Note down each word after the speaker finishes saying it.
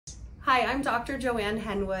Hi, I'm Dr. JoAnn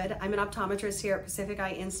Henwood. I'm an optometrist here at Pacific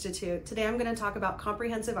Eye Institute. Today I'm going to talk about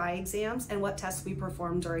comprehensive eye exams and what tests we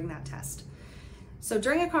perform during that test. So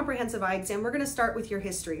during a comprehensive eye exam, we're going to start with your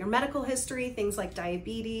history, your medical history, things like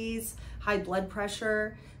diabetes, high blood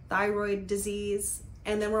pressure, thyroid disease,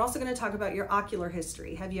 and then we're also going to talk about your ocular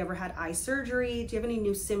history. Have you ever had eye surgery? Do you have any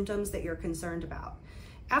new symptoms that you're concerned about?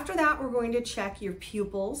 After that, we're going to check your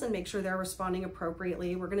pupils and make sure they're responding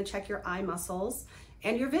appropriately. We're going to check your eye muscles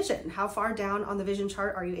and your vision. How far down on the vision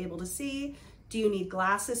chart are you able to see? Do you need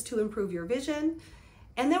glasses to improve your vision?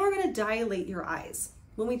 And then we're going to dilate your eyes.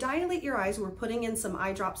 When we dilate your eyes, we're putting in some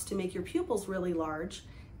eye drops to make your pupils really large.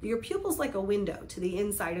 Your pupil's like a window to the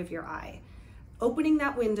inside of your eye. Opening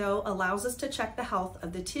that window allows us to check the health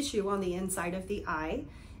of the tissue on the inside of the eye.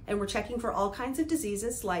 And we're checking for all kinds of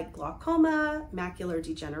diseases like glaucoma, macular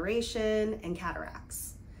degeneration, and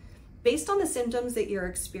cataracts. Based on the symptoms that you're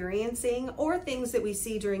experiencing or things that we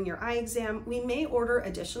see during your eye exam, we may order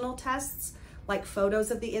additional tests like photos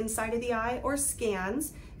of the inside of the eye or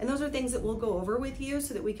scans, and those are things that we'll go over with you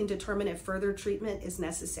so that we can determine if further treatment is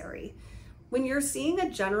necessary. When you're seeing a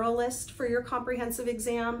generalist for your comprehensive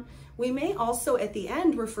exam, we may also at the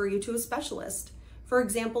end refer you to a specialist. For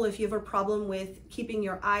example, if you have a problem with keeping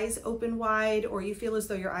your eyes open wide or you feel as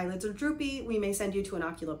though your eyelids are droopy, we may send you to an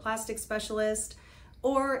oculoplastic specialist.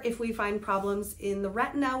 Or if we find problems in the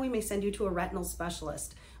retina, we may send you to a retinal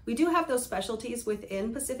specialist. We do have those specialties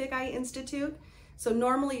within Pacific Eye Institute. So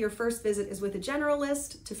normally your first visit is with a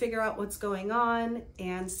generalist to figure out what's going on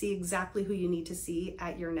and see exactly who you need to see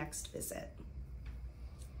at your next visit.